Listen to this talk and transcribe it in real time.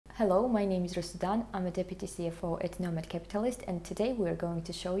Hello, my name is Rasudan. I'm a Deputy CFO at Nomad Capitalist, and today we are going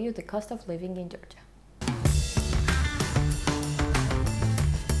to show you the cost of living in Georgia.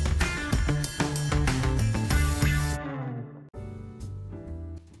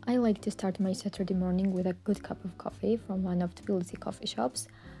 I like to start my Saturday morning with a good cup of coffee from one of Tbilisi coffee shops.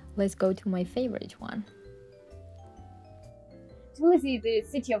 Let's go to my favorite one. Tbilisi is the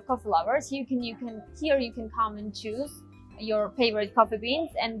city of coffee lovers. Here you can come and choose your favorite coffee beans,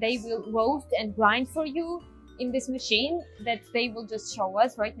 and they will roast and grind for you in this machine that they will just show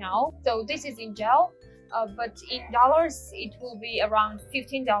us right now. So this is in gel, but in dollars it will be around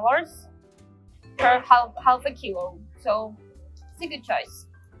 $15 per half a kilo. So it's a good choice.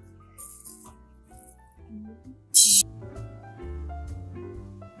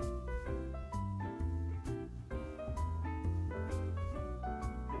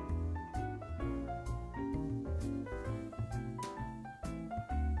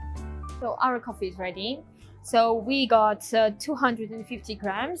 So our coffee is ready. So we got 250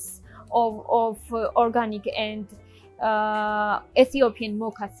 grams of organic and Ethiopian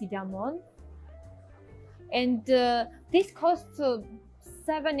mocha cinnamon, and this costs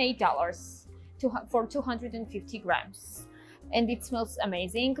 $7–8 for 250 grams, and it smells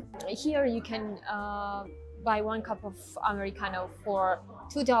amazing. Here you can buy one cup of Americano for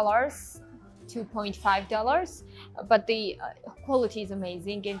 $2.5, but the quality is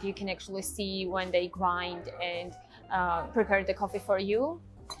amazing, and you can actually see when they grind and prepare the coffee for you,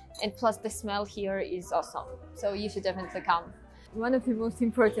 and plus the smell here is awesome, so you should definitely come. One of the most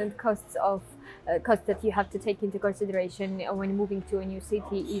important costs that you have to take into consideration when moving to a new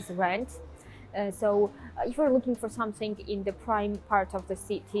city is rent. So if you're looking for something in the prime part of the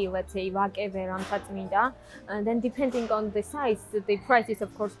city, let's say Kakheti, then depending on the size, the prices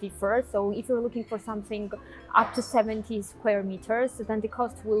of course differ. So if you're looking for something up to 70 square meters, then the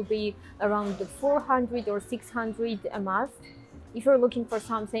cost will be around 400 or 600 a month. If you're looking for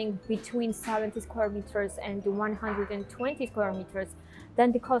something between 70 square meters and 120 square meters,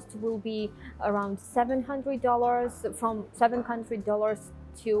 then the cost will be around $700, from $700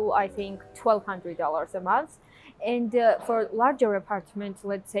 to I think $1,200 a month. And for larger apartments,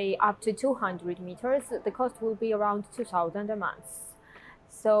 let's say up to 200 meters, the cost will be around $2,000 a month.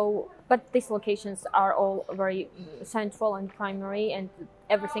 So, but these locations are all very central and primary, and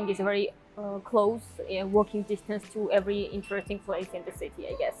everything is very close, walking distance to every interesting place in the city,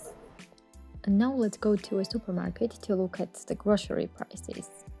 I guess. And now let's go to a supermarket to look at the grocery prices.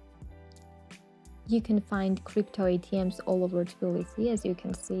 You can find crypto ATMs all over Tbilisi, as you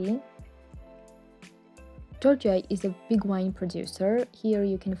can see. Georgia is a big wine producer. Here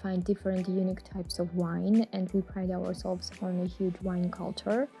you can find different unique types of wine, and we pride ourselves on a huge wine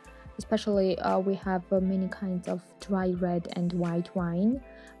culture. Especially we have many kinds of dry red and white wine,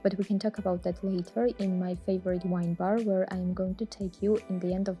 but we can talk about that later in my favorite wine bar, where I am going to take you in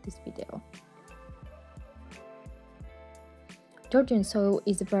the end of this video. Georgian soil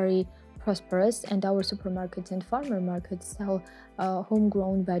is very prosperous, and our supermarkets and farmer markets sell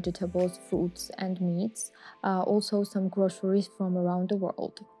homegrown vegetables, fruits and meats, also some groceries from around the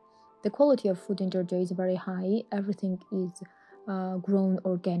world. The quality of food in Georgia is very high. Everything is grown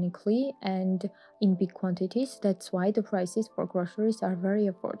organically and in big quantities. That's why the prices for groceries are very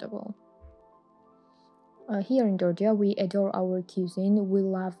affordable. Here in Georgia, we adore our cuisine. We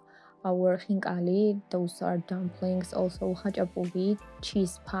love our khinkali, those are dumplings, also hachapuri,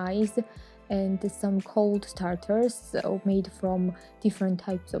 cheese pies, and some cold starters made from different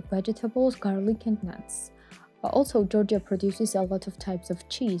types of vegetables, garlic and nuts. Also, Georgia produces a lot of types of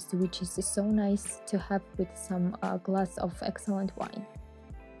cheese, which is so nice to have with some glass of excellent wine.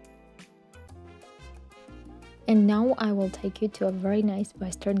 And now I will take you to a very nice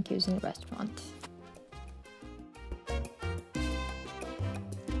Western cuisine restaurant.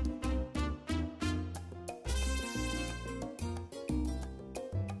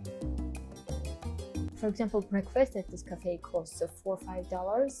 For example, breakfast at this cafe costs $4 or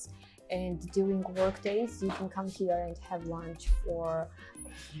 $5, and during work days you can come here and have lunch for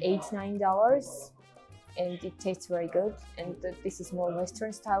 $8–9, and it tastes very good. And this is more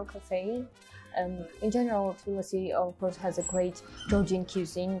Western style cafe. In general, Tbilisi of course has a great Georgian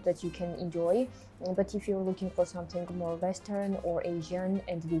cuisine that you can enjoy, but if you're looking for something more Western or Asian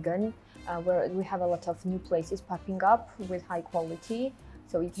and vegan, where we have a lot of new places popping up with high quality,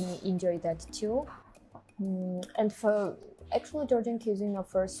 so you can enjoy that too. And for actually, Georgian cuisine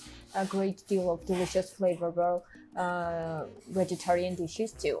offers a great deal of delicious, flavorful vegetarian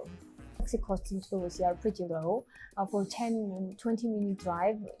dishes too. Taxi costs in Tbilisi are pretty low. For 10–20 minute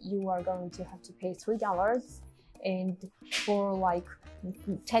drive, you are going to have to pay $3, and for like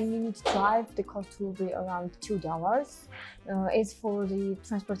 10-minute drive, the cost will be around $2. As for the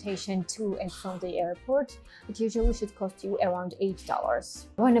transportation to and from the airport, it usually should cost you around $8.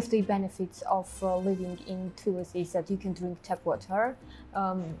 One of the benefits of living in Tbilisi is that you can drink tap water,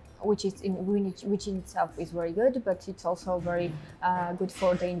 which in itself is very good, but it's also very good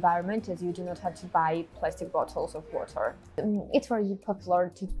for the environment, as you do not have to buy plastic bottles of water. It's very popular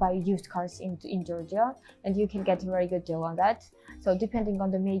to buy used cars in Georgia, and you can get a very good deal on that. So depending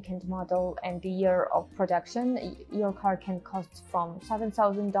on the make and model and the year of production, your car can cost from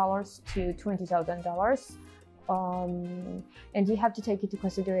 $7,000 to $20,000. And you have to take into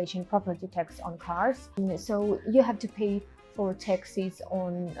consideration property tax on cars. So you have to pay for taxes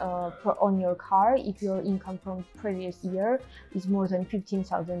on your car if your income from previous year is more than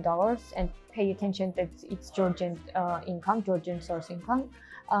 $15,000, and pay attention that it's Georgian income, Georgian source income.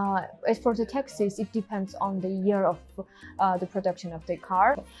 As for the taxes, it depends on the year of the production of the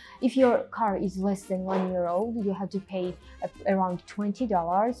car. If your car is less than 1 year old, you have to pay around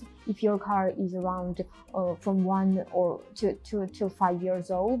 $20. If your car is around from 1 to 5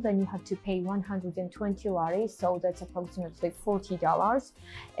 years old, then you have to pay 120 lari, so that's approximately $40.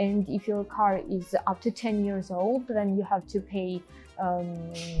 And if your car is up to 10 years old, then you have to pay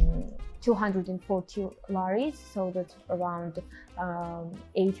 240 laris, so that's around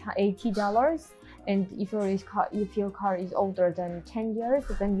 $80. And if your car is older than 10 years,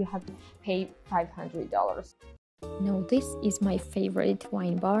 then you have to pay $500. Now this is my favorite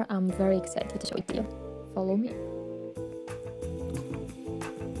wine bar. I'm very excited to show it to you. Follow me.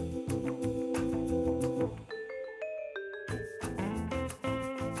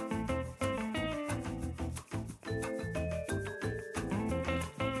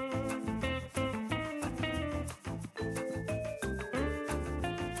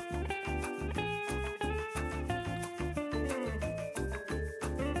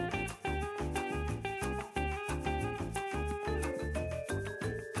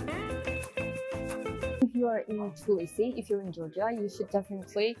 If you are in Tbilisi, if you're in Georgia, you should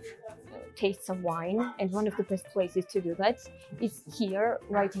definitely taste some wine, and one of the best places to do that is here,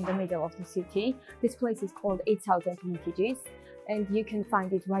 right in the middle of the city. This place is called 8,000 Vintages, and you can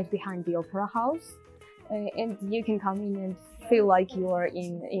find it right behind the Opera House. And you can come in and feel like you are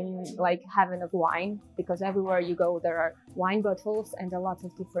in like heaven of wine, because everywhere you go there are wine bottles and a lot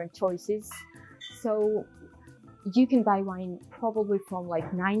of different choices. So you can buy wine probably from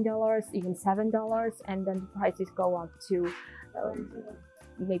like $9, even $7, and then the prices go up to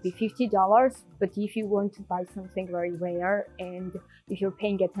maybe $50. But if you want to buy something very rare, and if you're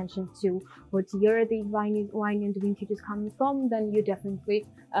paying attention to what year the wine and vintage is coming from, then you definitely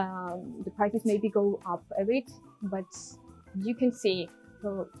the prices maybe go up a bit. But you can see,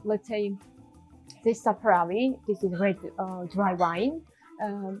 so let's say this Saparavi, this is red dry wine.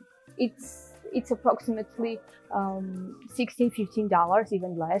 It's approximately $16–15,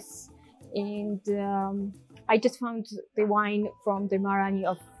 even less. And I just found the wine from the Marani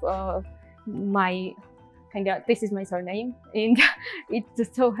of this is my surname, and it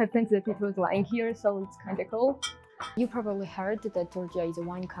just so happens that it was lying here, so it's kind of cool. You probably heard that Georgia is a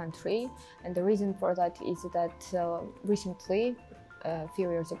wine country, and the reason for that is that recently, a few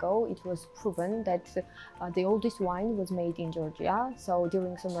years ago, it was proven that the oldest wine was made in Georgia. So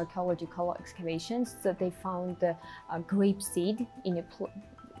during some archaeological excavations, they found a grape seed in a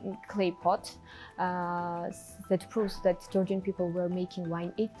clay pot that proves that Georgian people were making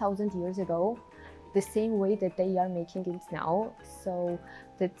wine 8,000 years ago, the same way that they are making it now. So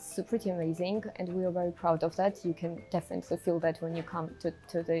that's pretty amazing, and we are very proud of that. You can definitely feel that when you come to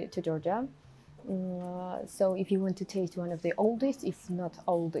Georgia. So if you want to taste one of the oldest, if not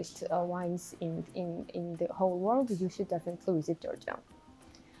oldest, wines in the whole world, you should definitely visit Georgia.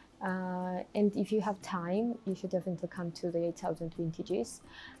 And if you have time, you should definitely come to the 8,000 Vintages.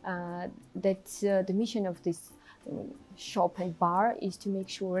 The mission of this shop and bar is to make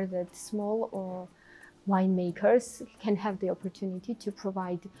sure that small winemakers can have the opportunity to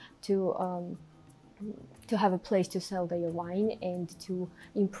provide to have a place to sell their wine and to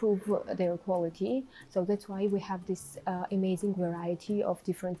improve their quality. So that's why we have this amazing variety of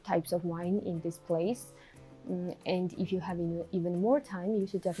different types of wine in this place. And if you have even more time, you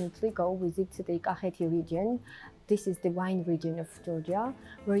should definitely go visit the Kakheti region. This is the wine region of Georgia,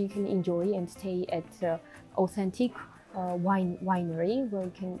 where you can enjoy and stay at authentic winery, where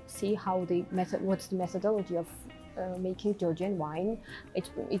you can see how what's the methodology of making Georgian wine.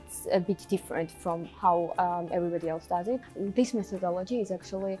 It's a bit different from how everybody else does it. This methodology is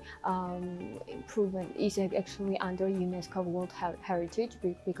actually actually under UNESCO World Heritage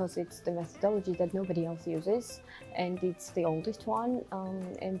because it's the methodology that nobody else uses, and it's the oldest one,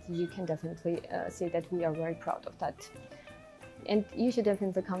 and you can definitely see that we are very proud of that. And you should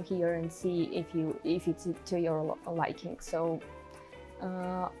definitely come here and see if it's to your liking. So,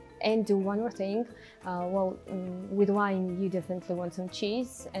 and do one more thing. With wine, you definitely want some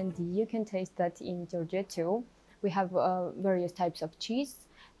cheese, and you can taste that in Georgia too. We have various types of cheese,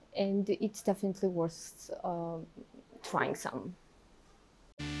 and it's definitely worth trying some.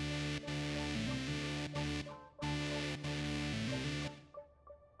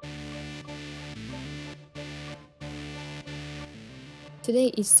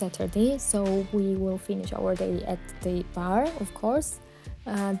 Today is Saturday, so we will finish our day at the bar, of course.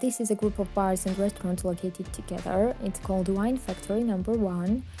 This is a group of bars and restaurants located together. It's called Wine Factory number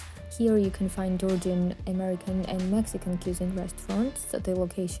 1. Here you can find Georgian, American and Mexican cuisine restaurants. The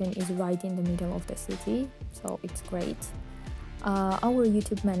location is right in the middle of the city, so it's great. Our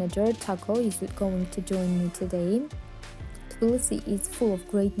YouTube manager, Taco, is going to join me today. Tbilisi is full of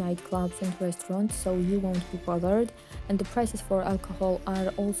great nightclubs and restaurants, so you won't be bothered, and the prices for alcohol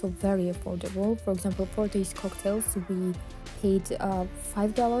are also very affordable. For example, for these cocktails we paid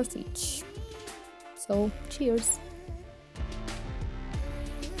 $5 each. So cheers!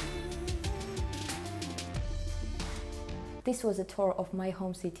 This was a tour of my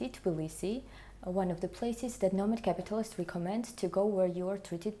home city, Tbilisi, one of the places that Nomad Capitalist recommends to go where you are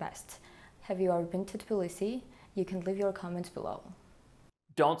treated best. Have you ever been to Tbilisi? You can leave your comments below.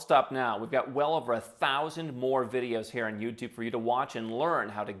 Don't stop now. We've got well over 1,000 more videos here on YouTube for you to watch and learn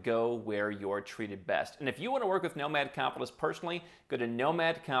how to go where you're treated best. And if you want to work with Nomad Capitalist personally, go to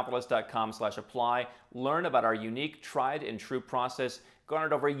nomadcapitalist.com/apply, learn about our unique, tried and true process,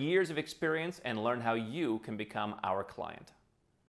 garnered over years of experience, and learn how you can become our client.